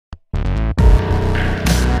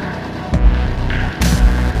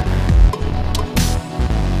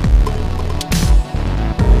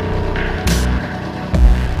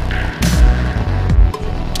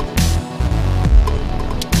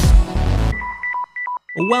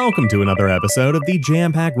Welcome to another episode of the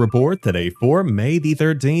Jampack Report today for May the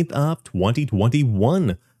 13th of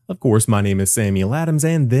 2021. Of course, my name is Samuel Adams,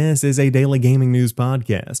 and this is a daily gaming news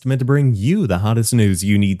podcast meant to bring you the hottest news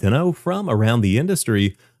you need to know from around the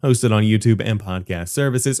industry. Hosted on YouTube and podcast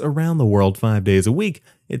services around the world 5 days a week,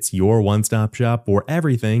 it's your one-stop shop for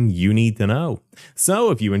everything you need to know.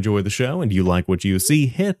 So if you enjoy the show and you like what you see,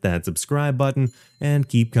 hit that subscribe button and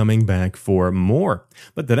keep coming back for more.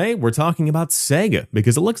 But today we're talking about Sega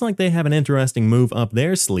because it looks like they have an interesting move up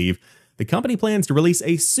their sleeve. The company plans to release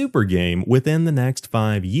a super game within the next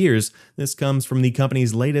 5 years. This comes from the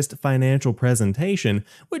company's latest financial presentation,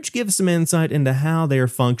 which gives some insight into how they are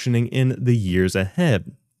functioning in the years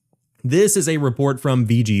ahead. This is a report from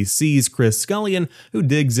VGC's Chris Scullion, who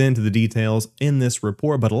digs into the details in this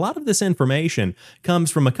report, but a lot of this information comes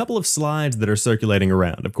from a couple of slides that are circulating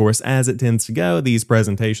around. Of course, as it tends to go, these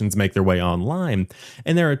presentations make their way online,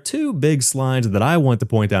 and there are two big slides that I want to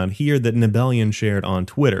point out here that Nebellion shared on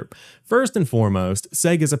Twitter. First and foremost,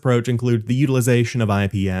 Sega's approach includes the utilization of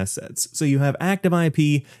IP assets. So you have active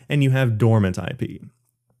IP and you have dormant IP.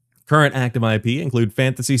 Current active IP include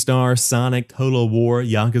Phantasy Star, Sonic, Total War,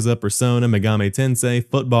 Yakuza, Persona, Megami Tensei,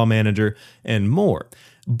 Football Manager, and more.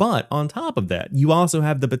 But on top of that, you also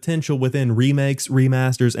have the potential within remakes,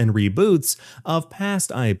 remasters, and reboots of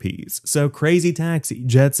past IPs. So Crazy Taxi,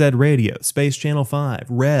 Jet Set Radio, Space Channel 5,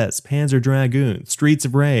 Rez, Panzer Dragoon, Streets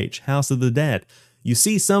of Rage, House of the Dead. You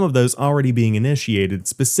see some of those already being initiated,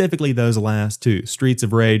 specifically those last two, Streets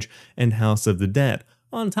of Rage and House of the Dead.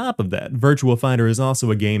 On top of that, Virtua Fighter is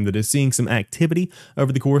also a game that is seeing some activity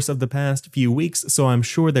over the course of the past few weeks, so I'm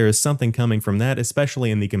sure there is something coming from that,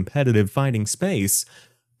 especially in the competitive fighting space.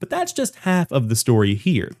 But that's just half of the story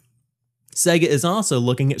here. Sega is also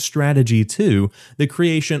looking at strategy too, the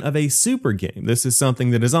creation of a super game. This is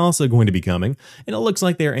something that is also going to be coming, and it looks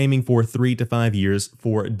like they're aiming for 3 to 5 years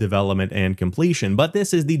for development and completion. But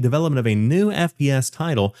this is the development of a new FPS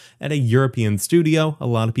title at a European studio. A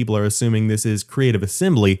lot of people are assuming this is Creative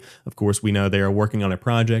Assembly. Of course, we know they are working on a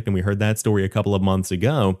project, and we heard that story a couple of months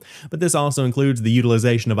ago. But this also includes the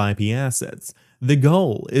utilization of IP assets. The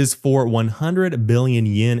goal is for 100 billion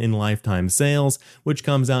yen in lifetime sales, which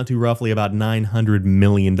comes out to roughly about $900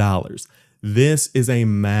 million. This is a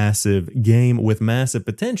massive game with massive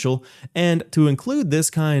potential, and to include this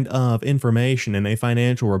kind of information in a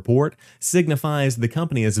financial report signifies the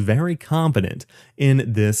company is very confident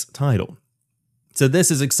in this title. So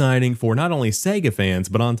this is exciting for not only Sega fans,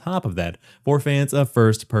 but on top of that, for fans of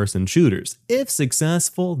first-person shooters. If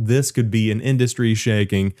successful, this could be an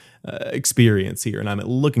industry-shaking experience here, and I'm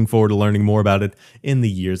looking forward to learning more about it in the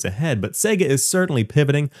years ahead. But Sega is certainly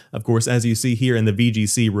pivoting. Of course, as you see here in the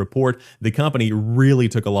VGC report, the company really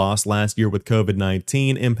took a loss last year with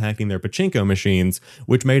COVID-19 impacting their pachinko machines,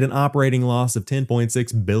 which made an operating loss of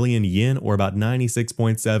 10.6 billion yen, or about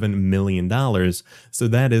 $96.7 million. So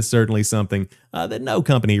that is certainly something that no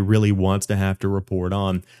company really wants to have to report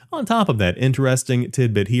on. On top of that, interesting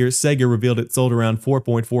tidbit here, Sega revealed it sold around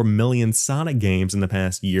 4.4 million Sonic games in the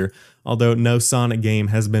past year, although no Sonic game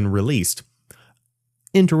has been released.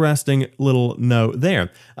 Interesting little note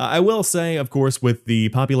there. I will say, of course, with the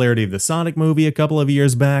popularity of the Sonic movie a couple of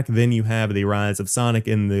years back, then you have the rise of Sonic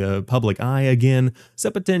in the public eye again, so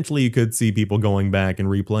potentially you could see people going back and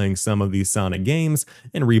replaying some of these Sonic games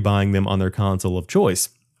and rebuying them on their console of choice.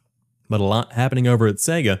 But a lot happening over at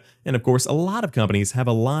Sega, and of course a lot of companies have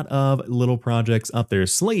a lot of little projects up their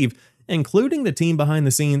sleeve, including the team behind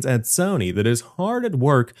the scenes at Sony that is hard at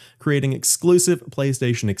work creating exclusive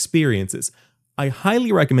PlayStation experiences. I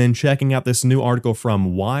highly recommend checking out this new article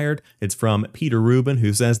from Wired. It's from Peter Rubin,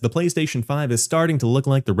 who says the PlayStation 5 is starting to look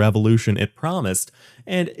like the revolution it promised,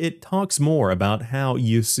 and it talks more about how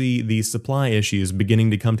you see these supply issues beginning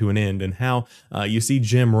to come to an end and how you see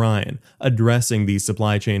Jim Ryan addressing these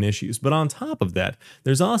supply chain issues. But on top of that,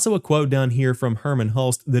 there's also a quote down here from Herman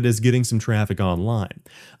Hulst that is getting some traffic online.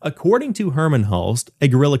 According to Herman Hulst, a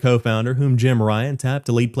Guerrilla co-founder whom Jim Ryan tapped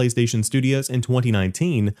to lead PlayStation Studios in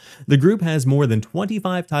 2019, the group has more than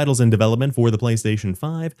 25 titles in development for the PlayStation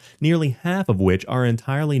 5, nearly half of which are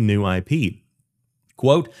entirely new IP.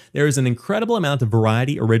 Quote, there is an incredible amount of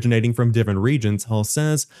variety originating from different regions, Hull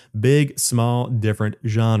says, big, small, different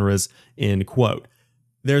genres, end quote.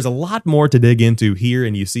 There's a lot more to dig into here,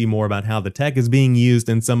 and you see more about how the tech is being used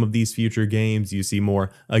in some of these future games. You see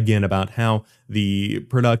more, again, about how the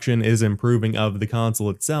production is improving of the console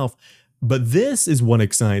itself. But this is what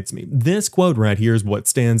excites me. This quote right here is what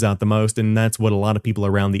stands out the most, and that's what a lot of people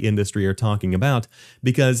around the industry are talking about,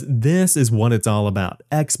 because this is what it's all about.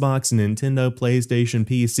 Xbox, Nintendo, PlayStation,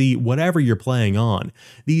 PC, whatever you're playing on,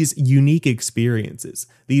 these unique experiences,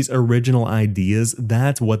 these original ideas,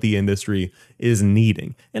 that's what the industry is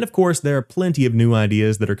needing. And of course, there are plenty of new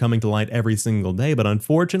ideas that are coming to light every single day, but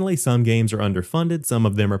unfortunately, some games are underfunded, some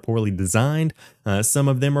of them are poorly designed, some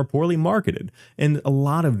of them are poorly marketed, and a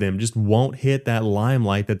lot of them just won't hit that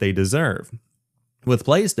limelight that they deserve. With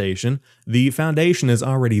PlayStation, the foundation is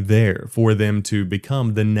already there for them to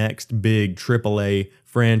become the next big AAA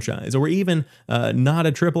franchise, or even not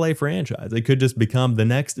a AAA franchise. It could just become the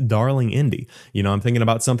next darling indie. You know, I'm thinking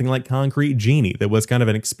about something like Concrete Genie that was kind of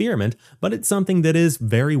an experiment, but it's something that is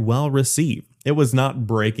very well received. It was not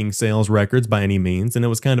breaking sales records by any means, and it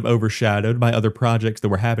was kind of overshadowed by other projects that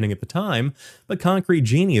were happening at the time, but Concrete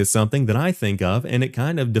Genie is something that I think of, and it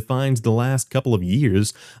kind of defines the last couple of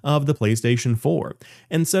years of the PlayStation 4.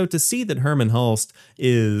 And so to see that Hermen Hulst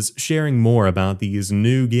is sharing more about these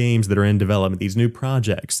new games that are in development, these new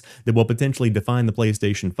projects that will potentially define the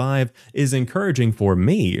PlayStation 5, is encouraging for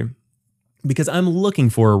me, because I'm looking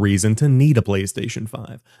for a reason to need a PlayStation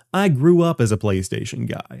 5. I grew up as a PlayStation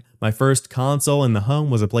guy. My first console in the home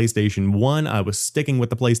was a PlayStation 1. I was sticking with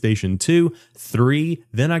the PlayStation 2, 3,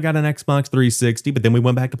 then I got an Xbox 360, but then we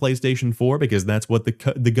went back to PlayStation 4 because that's what the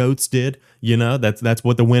GOATs did, you know, that's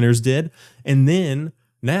what the winners did. And then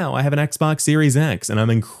now I have an Xbox Series X, and I'm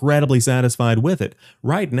incredibly satisfied with it.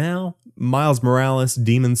 Right now, Miles Morales,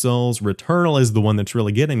 Demon's Souls, Returnal is the one that's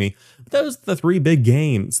really getting me. But those are the three big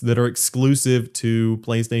games that are exclusive to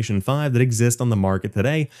PlayStation 5 that exist on the market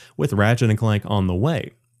today, with Ratchet & Clank on the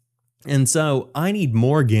way. And so I need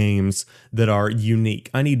more games that are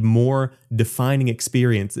unique. I need more defining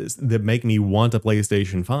experiences that make me want a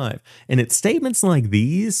PlayStation 5. And it's statements like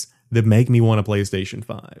these that make me want a PlayStation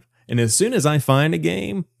 5. And as soon as I find a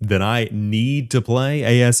game that I need to play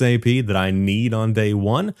ASAP, that I need on day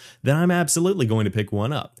one, then I'm absolutely going to pick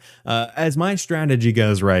one up. As my strategy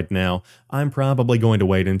goes right now, I'm probably going to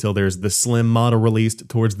wait until there's the slim model released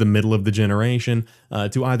towards the middle of the generation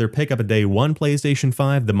to either pick up a day one PlayStation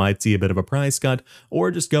 5 that might see a bit of a price cut, or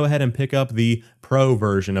just go ahead and pick up the Pro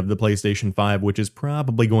version of the PlayStation 5, which is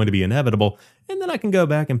probably going to be inevitable, and then I can go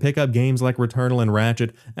back and pick up games like Returnal and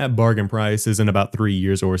Ratchet at bargain prices in about 3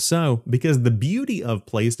 years or so, because the beauty of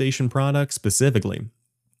PlayStation products specifically,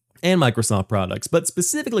 and Microsoft products, but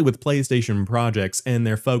specifically with PlayStation projects and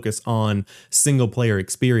their focus on single-player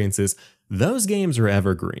experiences, those games are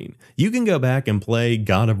evergreen. You can go back and play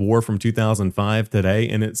God of War from 2005 today,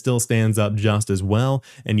 and it still stands up just as well,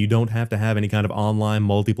 and you don't have to have any kind of online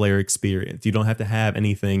multiplayer experience. You don't have to have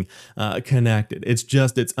anything connected. It's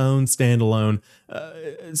just its own standalone.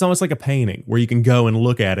 It's almost like a painting where you can go and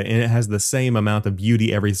look at it, and it has the same amount of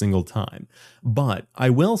beauty every single time. But I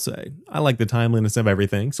will say, I like the timeliness of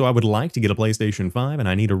everything, so I would like to get a PlayStation 5, and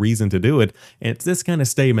I need a reason to do it. And it's this kind of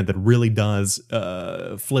statement that really does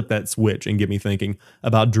flip that switch and get me thinking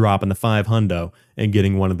about dropping the $500 and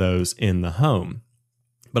getting one of those in the home.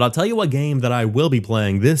 But I'll tell you what game that I will be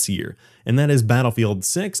playing this year, and that is Battlefield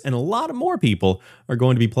 6, and a lot of more people are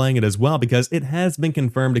going to be playing it as well because it has been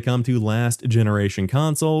confirmed to come to last generation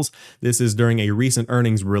consoles. This is during a recent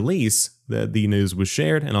earnings release that the news was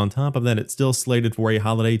shared, and on top of that, it's still slated for a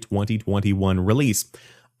holiday 2021 release.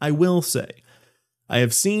 I will say, I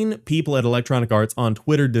have seen people at Electronic Arts on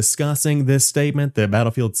Twitter discussing this statement that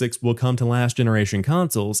Battlefield 6 will come to last generation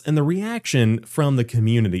consoles, and the reaction from the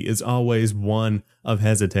community is always one of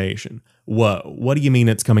hesitation. Whoa, what do you mean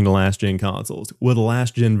it's coming to last gen consoles? Will the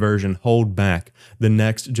last gen version hold back the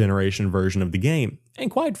next generation version of the game? And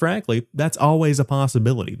quite frankly, that's always a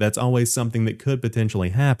possibility. That's always something that could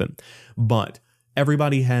potentially happen. But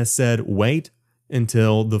everybody has said wait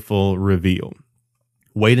until the full reveal.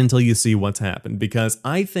 Wait until you see what's happened, because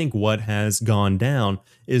I think what has gone down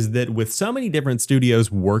is that with so many different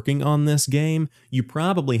studios working on this game, you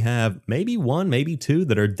probably have maybe one, maybe two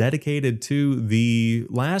that are dedicated to the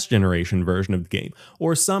last generation version of the game,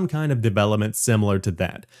 or some kind of development similar to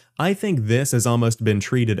that. I think this has almost been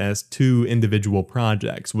treated as two individual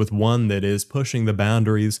projects, with one that is pushing the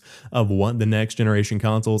boundaries of what the next generation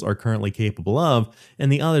consoles are currently capable of,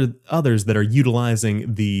 and the others that are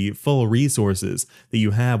utilizing the full resources that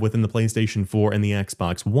you have within the PlayStation 4 and the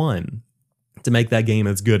Xbox One to make that game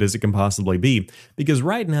as good as it can possibly be. Because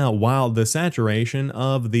right now, while the saturation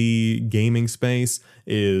of the gaming space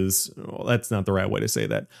is, well, that's not the right way to say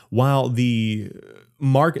that, while the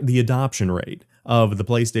adoption rate of the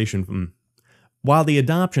PlayStation While the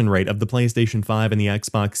adoption rate of the PlayStation 5 and the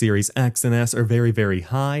Xbox Series X and S are very, very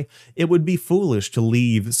high, it would be foolish to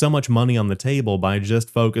leave so much money on the table by just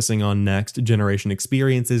focusing on next generation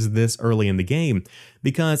experiences this early in the game,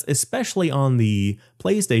 because especially on the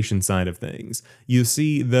PlayStation side of things, you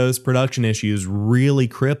see those production issues really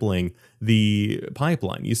crippling the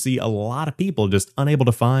pipeline. You see a lot of people just unable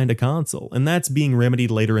to find a console, and that's being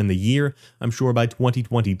remedied later in the year. I'm sure by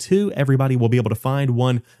 2022, everybody will be able to find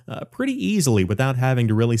one pretty easily without having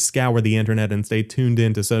to really scour the internet and stay tuned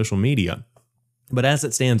into social media. But as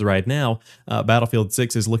it stands right now, Battlefield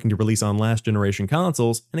 6 is looking to release on last generation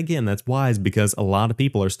consoles, and again, that's wise because a lot of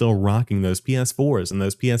people are still rocking those PS4s and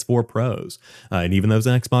those PS4 Pros, and even those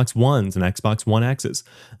Xbox Ones and Xbox One X's.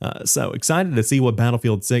 So excited to see what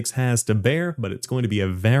Battlefield 6 has to bear, but it's going to be a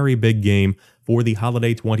very big game for the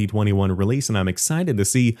holiday 2021 release, and I'm excited to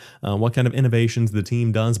see what kind of innovations the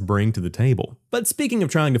team does bring to the table. But speaking of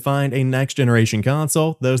trying to find a next generation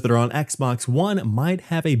console, those that are on Xbox One might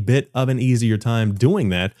have a bit of an easier time doing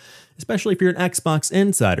that, especially if you're an Xbox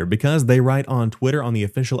Insider, because they write on Twitter on the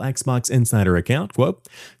official Xbox Insider account, quote,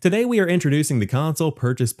 "Today we are introducing the console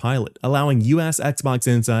purchase pilot, allowing US Xbox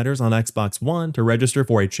Insiders on Xbox One to register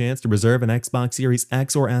for a chance to reserve an Xbox Series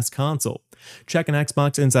X or S console. Check an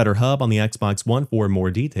Xbox Insider Hub on the Xbox One for more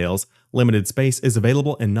details. Limited space is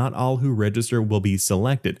available and not all who register will be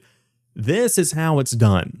selected." This is how it's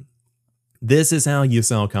done. This is how you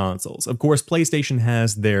sell consoles. Of course, PlayStation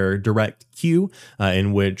has their direct queue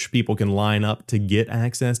in which people can line up to get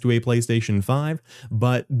access to a PlayStation 5,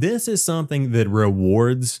 but this is something that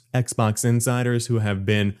rewards Xbox Insiders who have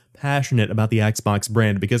been passionate about the Xbox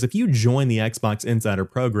brand, because if you join the Xbox Insider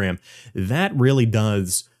program, that really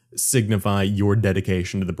does signify your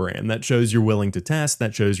dedication to the brand. That shows you're willing to test,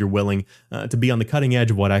 that shows you're willing to be on the cutting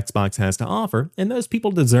edge of what Xbox has to offer, and those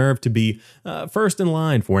people deserve to be first in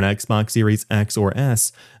line for an Xbox Series X or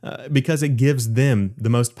S because it gives them, the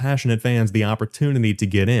most passionate fans, the opportunity to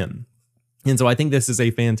get in. And so I think this is a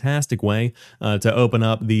fantastic way to open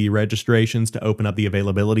up the registrations, to open up the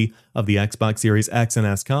availability of the Xbox Series X and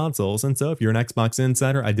S consoles. And so if you're an Xbox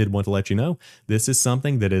Insider, I did want to let you know this is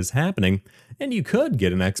something that is happening. And you could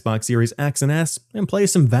get an Xbox Series X and S and play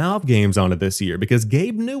some Valve games on it this year, because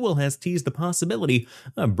Gabe Newell has teased the possibility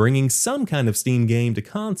of bringing some kind of Steam game to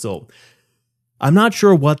console. I'm not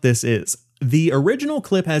sure what this is. The original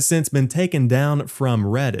clip has since been taken down from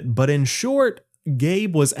Reddit, but in short,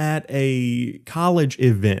 Gabe was at a college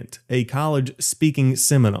event, a college speaking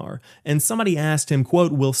seminar, and somebody asked him,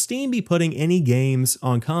 quote, "Will Steam be putting any games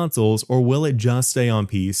on consoles or will it just stay on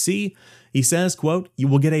PC?" He says, quote, "You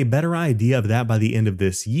will get a better idea of that by the end of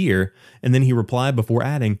this year." And then he replied before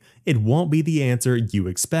adding, "It won't be the answer you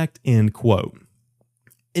expect," end quote.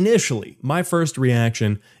 Initially, my first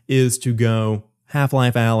reaction is to go,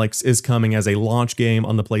 Half-Life Alyx is coming as a launch game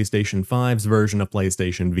on the PlayStation 5's version of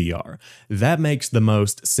PlayStation VR. That makes the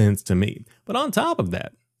most sense to me. But on top of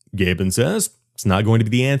that, Gaben says it's not going to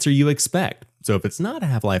be the answer you expect. So if it's not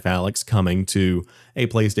Half-Life Alyx coming to a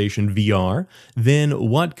PlayStation VR, then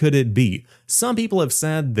what could it be? Some people have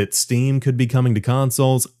said that Steam could be coming to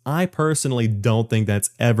consoles. I personally don't think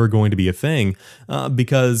that's ever going to be a thing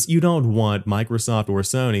because you don't want Microsoft or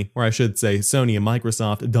Sony, or I should say Sony and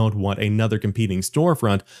Microsoft don't want another competing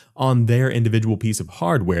storefront on their individual piece of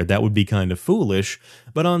hardware. That would be kind of foolish.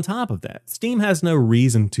 But on top of that, Steam has no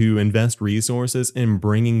reason to invest resources in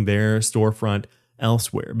bringing their storefront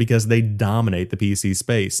elsewhere because they dominate the PC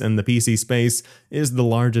space, and the PC space is the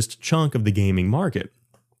largest chunk of the gaming market.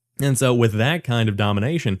 And so with that kind of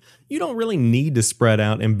domination, you don't really need to spread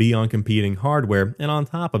out and be on competing hardware. And on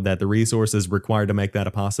top of that, the resources required to make that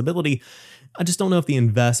a possibility, I just don't know if the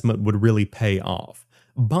investment would really pay off.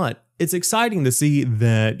 But it's exciting to see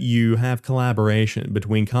that you have collaboration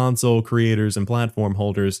between console creators and platform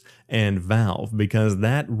holders and Valve, because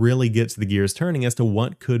that really gets the gears turning as to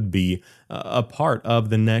what could be a part of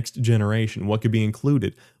the next generation, what could be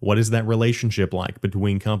included, what is that relationship like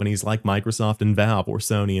between companies like Microsoft and Valve or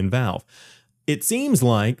Sony and Valve. It seems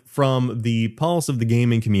like from the pulse of the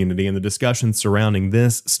gaming community and the discussions surrounding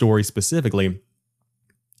this story specifically,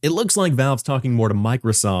 it looks like Valve's talking more to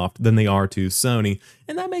Microsoft than they are to Sony,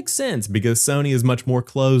 and that makes sense because Sony is much more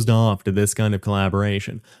closed off to this kind of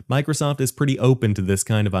collaboration. Microsoft is pretty open to this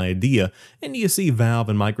kind of idea, and you see Valve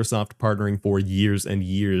and Microsoft partnering for years and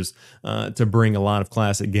years to bring a lot of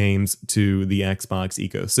classic games to the Xbox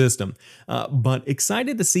ecosystem. But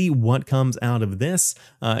excited to see what comes out of this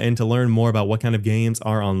and to learn more about what kind of games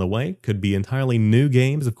are on the way. Could be entirely new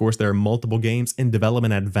games. Of course, there are multiple games in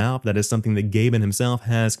development at Valve. That is something that Gaben himself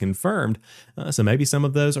has confirmed. So maybe some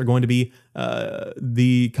of those are going to be the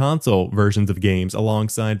the console versions of games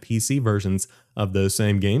alongside PC versions of those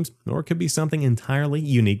same games, or it could be something entirely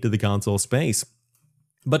unique to the console space.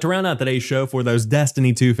 But to round out today's show, for those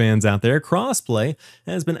Destiny 2 fans out there, crossplay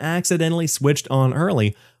has been accidentally switched on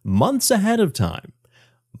early, months ahead of time.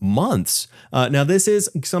 Months. Now, this is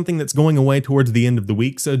something that's going away towards the end of the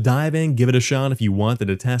week, so dive in, give it a shot if you wanted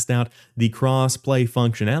to test out the cross-play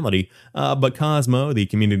functionality. But Cosmo, the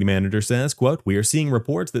community manager, says, quote, "We are seeing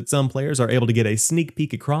reports that some players are able to get a sneak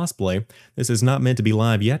peek at crossplay. This is not meant to be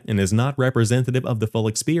live yet and is not representative of the full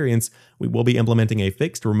experience. We will be implementing a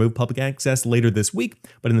fix to remove public access later this week,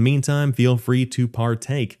 but in the meantime, feel free to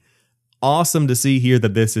partake." Awesome to see here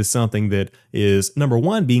that this is something that is, number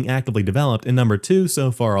one, being actively developed, and number two,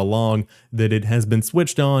 so far along that it has been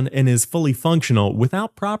switched on and is fully functional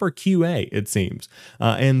without proper QA, it seems.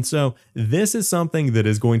 And so this is something that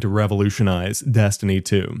is going to revolutionize Destiny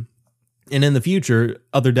 2. And in the future,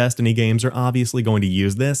 other Destiny games are obviously going to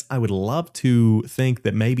use this. I would love to think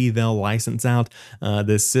that maybe they'll license out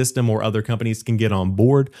this system, or other companies can get on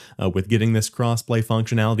board with getting this crossplay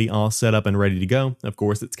functionality all set up and ready to go. Of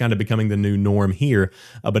course, it's kind of becoming the new norm here,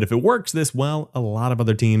 but if it works this well, a lot of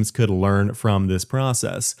other teams could learn from this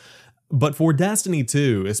process. But for Destiny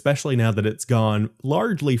 2, especially now that it's gone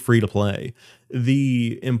largely free to play,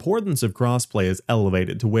 the importance of crossplay is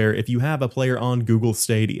elevated to where if you have a player on Google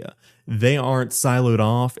Stadia, they aren't siloed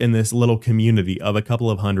off in this little community of a couple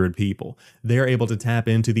of hundred people. They're able to tap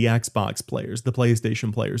into the Xbox players, the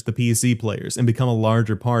PlayStation players, the PC players, and become a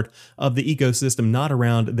larger part of the ecosystem, not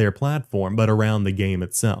around their platform, but around the game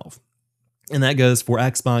itself. And that goes for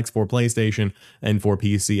Xbox, for PlayStation, and for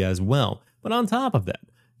PC as well. But on top of that,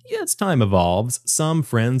 as time evolves, some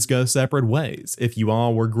friends go separate ways. If you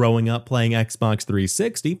all were growing up playing Xbox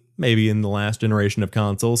 360, maybe in the last generation of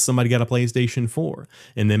consoles, somebody got a PlayStation 4.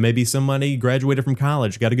 And then maybe somebody graduated from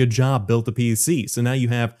college, got a good job, built a PC. So now you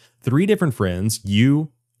have 3 different friends,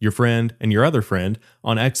 you, your friend, and your other friend,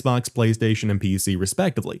 on Xbox, PlayStation, and PC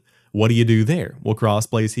respectively. What do you do there? Well,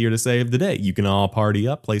 crossplay's here to save the day. You can all party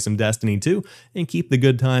up, play some Destiny 2, and keep the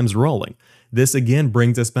good times rolling. This again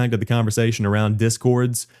brings us back to the conversation around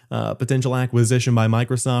Discord's potential acquisition by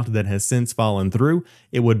Microsoft that has since fallen through.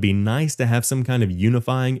 It would be nice to have some kind of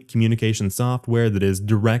unifying communication software that is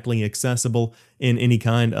directly accessible in any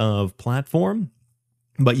kind of platform.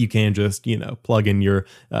 But you can just, plug in your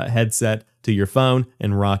headset to your phone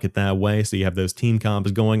and rock it that way. So you have those team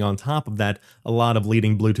comps going. On top of that, a lot of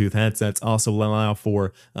leading Bluetooth headsets also allow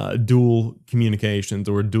for dual communications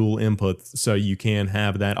or dual inputs. So you can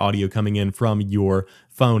have that audio coming in from your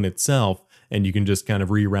phone itself, and you can just kind of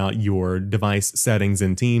reroute your device settings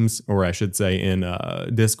in Teams, or I should say in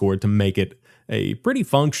Discord, to make it a pretty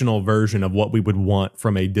functional version of what we would want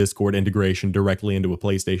from a Discord integration directly into a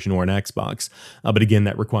PlayStation or an Xbox. But again,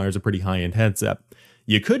 that requires a pretty high-end headset.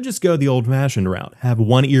 You could just go the old-fashioned route, have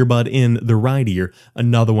one earbud in the right ear,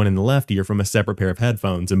 another one in the left ear from a separate pair of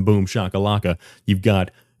headphones, and boom, shakalaka, you've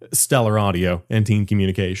got stellar audio and team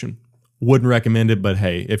communication. Wouldn't recommend it, but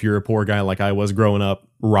hey, if you're a poor guy like I was growing up,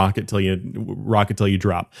 rock it till you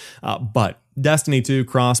drop. But Destiny 2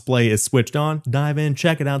 crossplay is switched on. Dive in,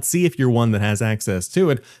 check it out, see if you're one that has access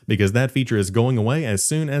to it, because that feature is going away as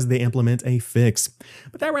soon as they implement a fix.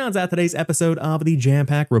 But that rounds out today's episode of the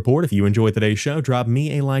Jampack Report. If you enjoyed today's show, drop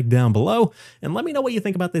me a like down below, and let me know what you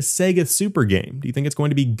think about this Sega Super game. Do you think it's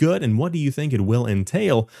going to be good, and what do you think it will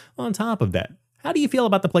entail on top of that? How do you feel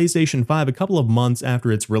about the PlayStation 5 a couple of months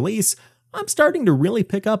after its release? I'm starting to really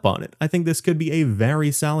pick up on it. I think this could be a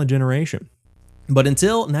very solid generation. But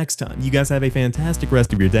until next time, you guys have a fantastic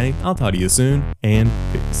rest of your day. I'll talk to you soon, and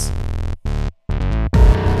peace.